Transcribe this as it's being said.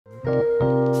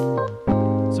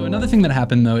So another thing that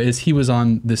happened though is he was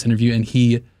on this interview and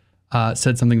he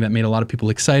said something that made a lot of people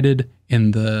excited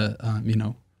in the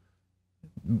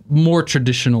more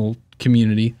traditional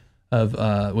community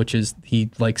of which is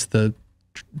he likes the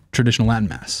traditional Latin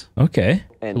Mass. Okay.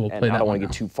 And, so and I don't want to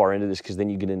get too far into this because then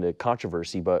you get into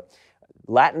controversy, but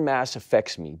Latin Mass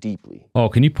affects me deeply. Oh,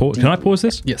 can you pause? Can I pause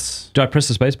this? Yes. Do I press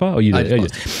the space bar? Or you do?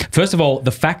 First of all,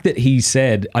 the fact that he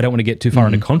said, I don't want to get too far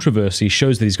into controversy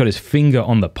shows that he's got his finger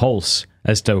on the pulse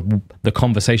as to the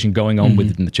conversation going on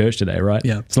within the church today, right?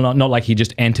 Yeah. It's not like he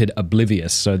just entered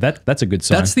oblivious. So that's a good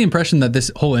sign. That's the impression that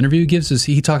this whole interview gives is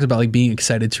he talks about like being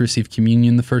excited to receive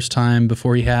communion the first time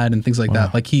before he had and things like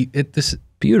that. Like this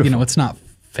beautiful. It's not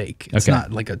fake. It's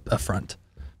not like a front.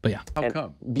 But yeah. How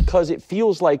come? Because it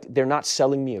feels like they're not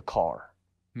selling me a car.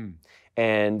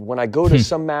 And when I go to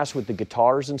some Mass with the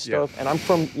guitars and stuff, and I'm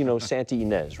from, Santa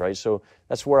Ynez, right? So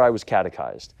that's where I was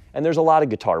catechized. And there's a lot of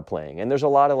guitar playing. And there's a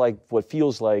lot of like what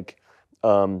feels like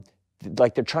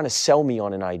they're trying to sell me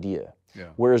on an idea. Yeah.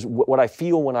 Whereas what I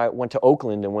feel when I went to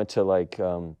Oakland and went to like,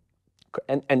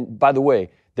 and by the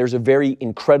way, there's a very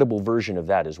incredible version of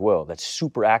that as well. That's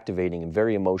super activating and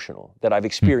very emotional that I've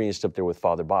experienced up there with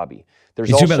Father Bobby. There's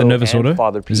He's also talking about the Novus Order?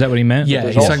 Father Peter. Is that what he meant? Yeah,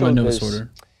 he's talking about Novus Order.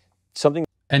 Something.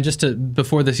 And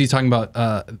before this, he's talking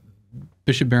about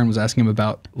Bishop Barron was asking him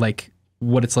about like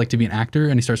what it's like to be an actor,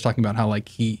 and he starts talking about how like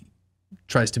he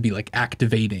tries to be like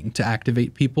activating to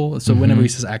activate people. So whenever he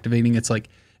says activating, it's like,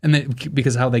 and then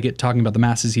because how they get talking about the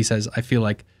masses, he says, I feel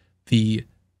like the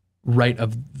right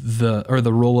of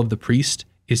the role of the priest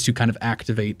is to kind of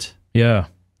activate. Yeah.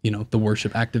 The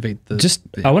worship, activate the...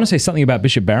 I want to say something about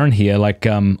Bishop Barron here. Like,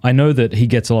 I know that he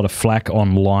gets a lot of flack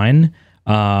online,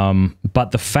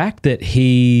 but the fact that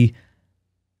he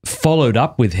followed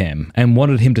up with him and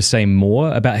wanted him to say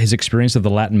more about his experience of the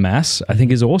Latin Mass, I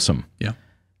think is awesome. Yeah.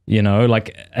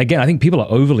 Like, again, I think people are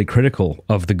overly critical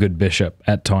of the good bishop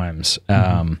at times.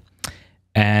 But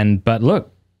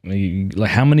look,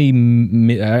 like how many,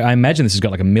 I imagine this has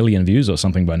got like 1 million views or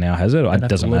something by now, has it? It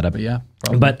doesn't matter. But yeah,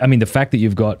 probably. But I mean, the fact that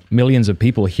you've got millions of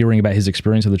people hearing about his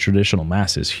experience of the traditional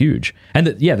Mass is huge. And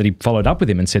that he followed up with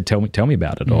him and said, tell me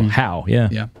about it, or how.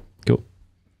 Yeah. Cool.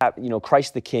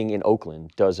 Christ the King in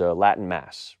Oakland does a Latin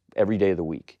Mass every day of the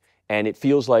week. And it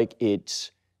feels like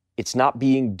it's not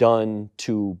being done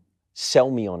to sell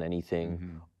me on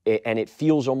anything. And it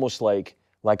feels almost like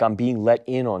I'm being let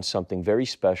in on something very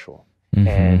special.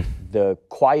 And the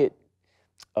quiet,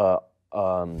 it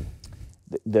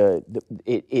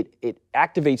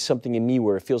activates something in me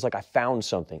where it feels like I found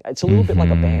something. It's a little bit like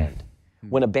a band.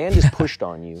 When a band is pushed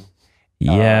on you,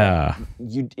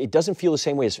 it doesn't feel the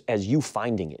same way as you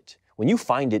finding it. When you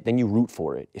find it, then you root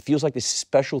for it. It feels like this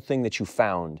special thing that you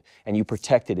found, and you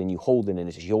protect it, and you hold it, and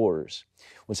it's yours.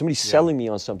 When somebody's selling me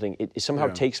on something, it somehow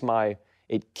takes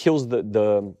it kills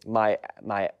my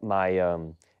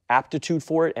aptitude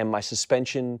for it and my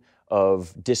suspension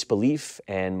of disbelief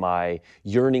and my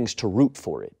yearnings to root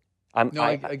for it.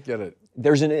 I get it.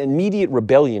 There's an immediate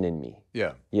rebellion in me.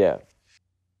 Yeah. Yeah.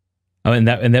 Oh, and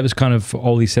that was kind of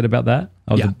all he said about that?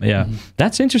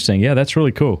 That's interesting. Yeah, that's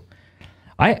really cool.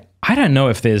 I don't know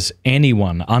if there's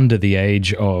anyone under the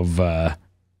age of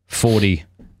 40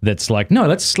 that's like, no,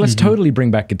 let's totally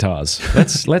bring back guitars.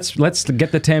 Let's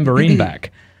get the tambourine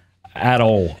back. At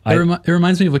all. It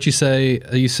reminds me of what you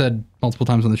said multiple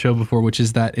times on the show before, which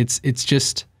is that it's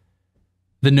just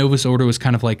the Novus Order was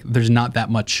kind of like there's not that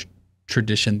much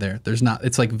tradition there.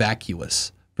 It's like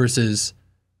vacuous versus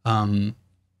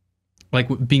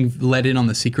like being let in on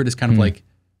the secret is kind of like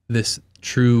this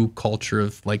true culture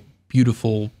of like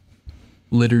beautiful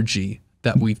liturgy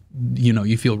that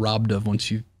you feel robbed of once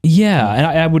you. Yeah, and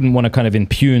I wouldn't want to kind of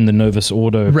impugn the Novus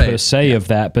Order per se of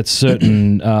that, but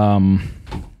certain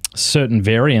certain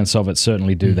variants of it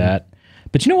certainly do that.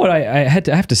 But you know what, I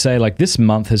have to say, like, this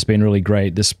month has been really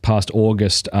great. This past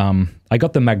August, I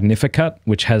got the Magnificat,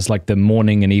 which has like the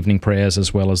morning and evening prayers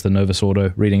as well as the Novus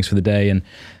Ordo readings for the day. And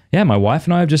yeah, my wife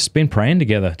and I have just been praying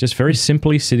together, just very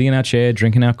simply sitting in our chair,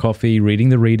 drinking our coffee, reading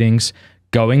the readings,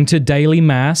 going to daily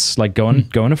Mass, like going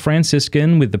to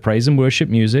Franciscan with the praise and worship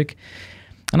music.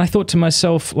 And I thought to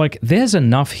myself, like, there's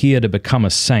enough here to become a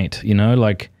saint,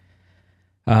 like,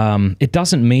 it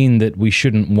doesn't mean that we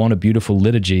shouldn't want a beautiful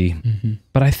liturgy,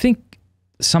 but I think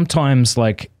sometimes,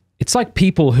 like, it's like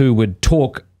people who would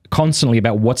talk constantly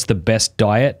about what's the best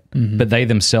diet, but they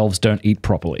themselves don't eat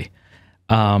properly.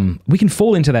 We can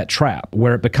fall into that trap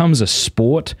where it becomes a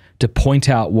sport to point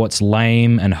out what's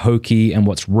lame and hokey and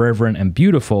what's reverent and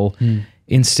beautiful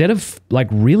instead of, like,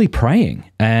 really praying.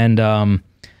 And I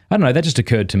don't know, that just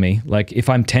occurred to me. Like, if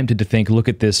I'm tempted to think, look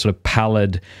at this sort of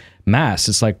pallid, Mass.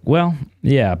 It's like, well,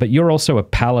 yeah, but you're also a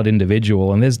pallid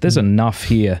individual, and there's enough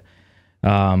here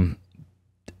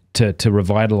to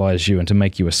revitalize you and to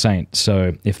make you a saint.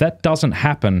 So if that doesn't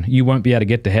happen, you won't be able to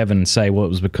get to heaven and say, well, it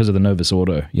was because of the Novus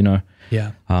Ordo, you know?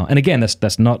 Yeah. And again,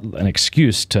 that's not an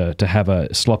excuse to have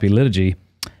a sloppy liturgy.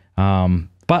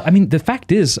 But I mean, the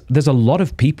fact is, there's a lot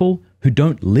of people who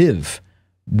don't live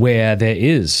where there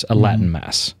is a Latin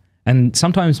Mass. And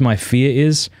sometimes my fear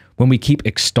is when we keep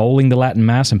extolling the Latin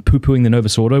Mass and poo-pooing the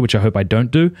Novus Ordo, which I hope I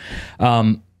don't do,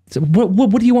 so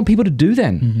what do you want people to do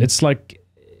then? It's like,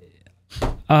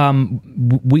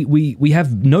 we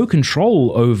have no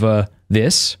control over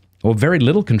this, or very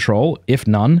little control, if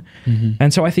none.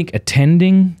 And so I think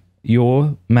attending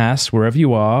your Mass wherever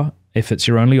you are, if it's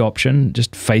your only option,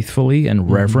 just faithfully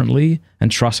and reverently and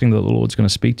trusting that the Lord's going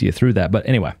to speak to you through that. But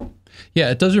anyway.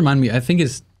 Yeah, it does remind me, I think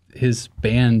his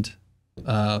band,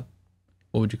 what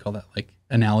would you call that? Like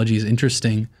analogy is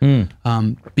interesting.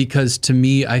 Because to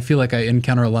me, I feel like I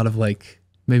encounter a lot of like,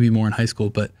 maybe more in high school,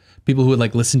 but people who would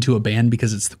like listen to a band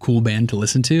because it's the cool band to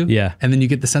listen to. Yeah. And then you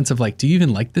get the sense of like, do you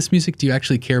even like this music? Do you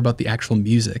actually care about the actual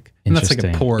music? And that's like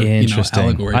a poor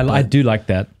allegory. I do like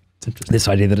that. This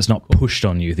idea that it's not pushed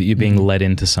on you, that you're being led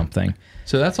into something.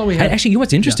 So that's all we have. Actually, you know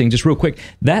what's interesting, just real quick,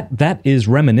 that is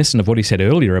reminiscent of what he said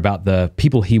earlier about the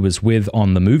people he was with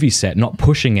on the movie set not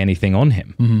pushing anything on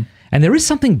him. And there is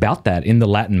something about that in the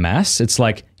Latin Mass. It's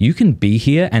like, you can be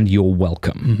here and you're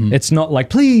welcome. It's not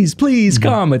like, please, please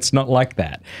come. It's not like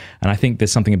that. And I think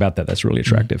there's something about that that's really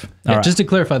attractive. Yeah, right. Just to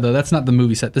clarify, though, that's not the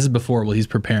movie set. This is before he's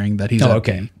preparing that he's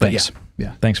okay. Thanks.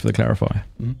 Yeah. Thanks for the clarifier.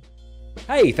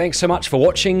 Hey, thanks so much for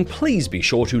watching. Please be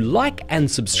sure to like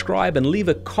and subscribe and leave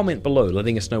a comment below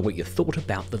letting us know what you thought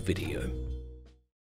about the video.